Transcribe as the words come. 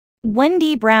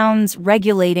Wendy Brown's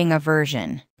Regulating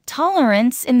Aversion.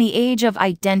 Tolerance in the Age of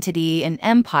Identity and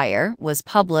Empire was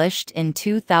published in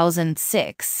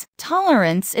 2006.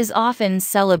 Tolerance is often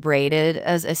celebrated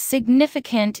as a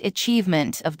significant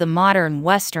achievement of the modern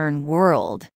Western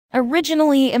world,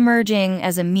 originally emerging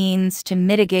as a means to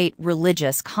mitigate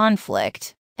religious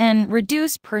conflict and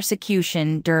reduce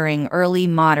persecution during early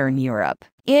modern Europe.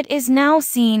 It is now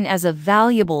seen as a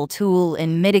valuable tool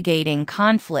in mitigating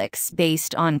conflicts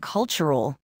based on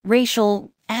cultural,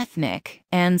 racial, ethnic,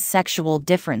 and sexual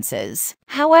differences.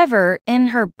 However, in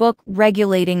her book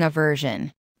Regulating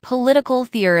Aversion, political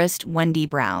theorist Wendy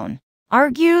Brown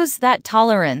argues that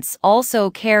tolerance also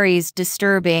carries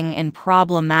disturbing and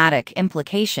problematic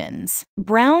implications.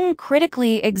 Brown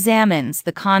critically examines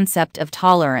the concept of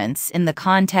tolerance in the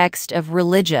context of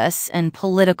religious and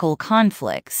political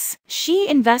conflicts. She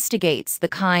investigates the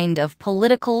kind of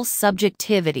political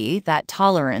subjectivity that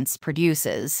tolerance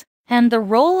produces, and the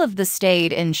role of the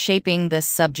state in shaping this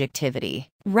subjectivity.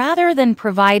 Rather than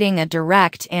providing a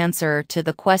direct answer to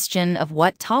the question of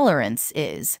what tolerance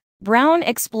is, Brown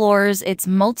explores its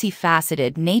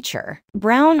multifaceted nature.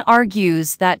 Brown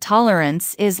argues that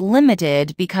tolerance is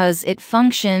limited because it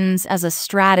functions as a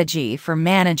strategy for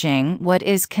managing what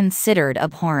is considered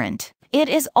abhorrent. It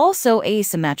is also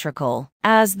asymmetrical,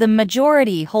 as the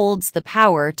majority holds the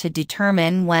power to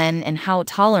determine when and how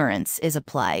tolerance is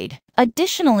applied.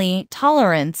 Additionally,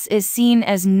 tolerance is seen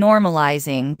as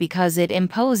normalizing because it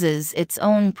imposes its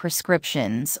own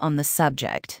prescriptions on the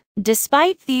subject.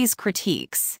 Despite these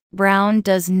critiques, Brown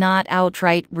does not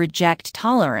outright reject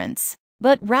tolerance,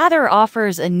 but rather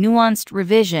offers a nuanced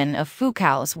revision of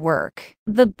Foucault's work.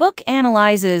 The book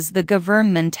analyzes the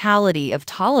governmentality of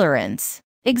tolerance,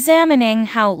 examining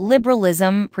how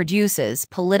liberalism produces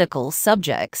political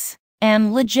subjects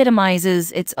and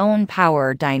legitimizes its own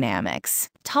power dynamics.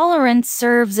 Tolerance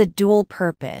serves a dual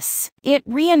purpose. It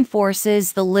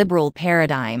reinforces the liberal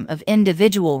paradigm of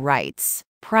individual rights,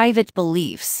 private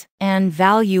beliefs, and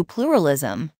value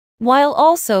pluralism, while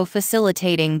also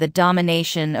facilitating the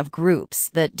domination of groups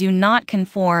that do not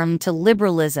conform to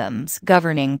liberalism's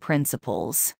governing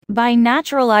principles. By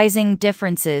naturalizing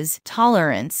differences,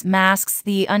 tolerance masks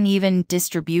the uneven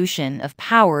distribution of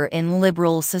power in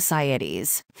liberal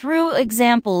societies. Through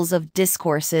examples of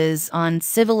discourses on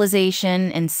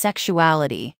civilization and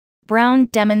sexuality, Brown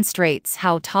demonstrates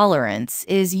how tolerance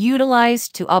is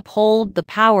utilized to uphold the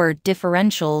power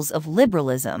differentials of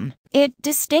liberalism. It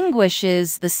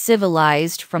distinguishes the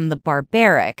civilized from the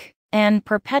barbaric and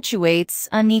perpetuates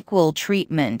unequal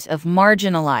treatment of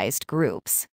marginalized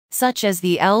groups, such as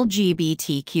the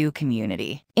LGBTQ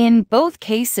community. In both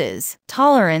cases,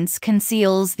 tolerance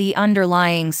conceals the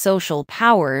underlying social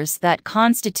powers that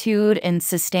constitute and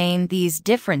sustain these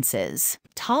differences.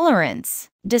 Tolerance,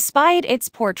 despite its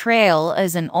portrayal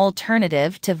as an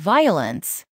alternative to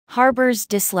violence, harbors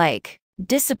dislike,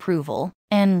 disapproval,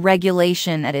 and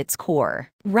regulation at its core.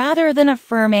 Rather than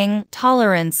affirming,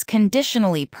 tolerance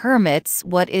conditionally permits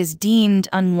what is deemed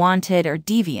unwanted or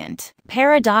deviant.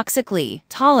 Paradoxically,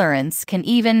 tolerance can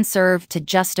even serve to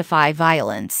justify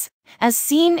violence, as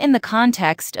seen in the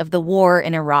context of the war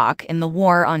in Iraq and the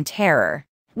War on Terror,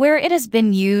 where it has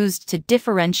been used to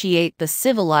differentiate the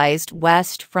civilized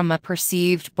West from a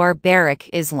perceived barbaric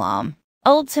Islam,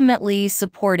 ultimately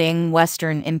supporting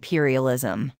Western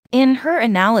imperialism. In her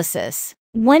analysis,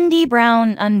 Wendy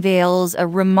Brown unveils a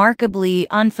remarkably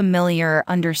unfamiliar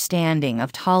understanding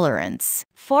of tolerance.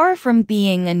 Far from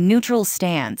being a neutral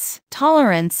stance,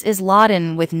 tolerance is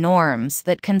laden with norms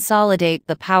that consolidate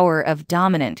the power of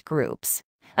dominant groups,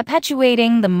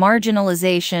 perpetuating the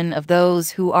marginalization of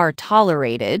those who are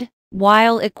tolerated,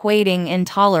 while equating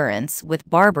intolerance with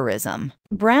barbarism.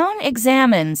 Brown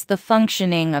examines the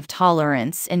functioning of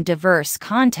tolerance in diverse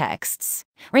contexts,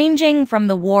 ranging from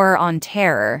the War on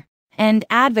Terror and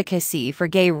advocacy for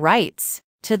gay rights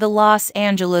to the Los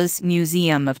Angeles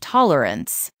Museum of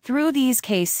Tolerance. Through these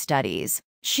case studies,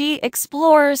 she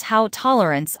explores how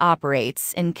tolerance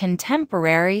operates in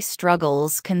contemporary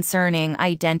struggles concerning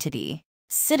identity,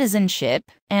 citizenship,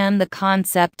 and the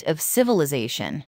concept of civilization.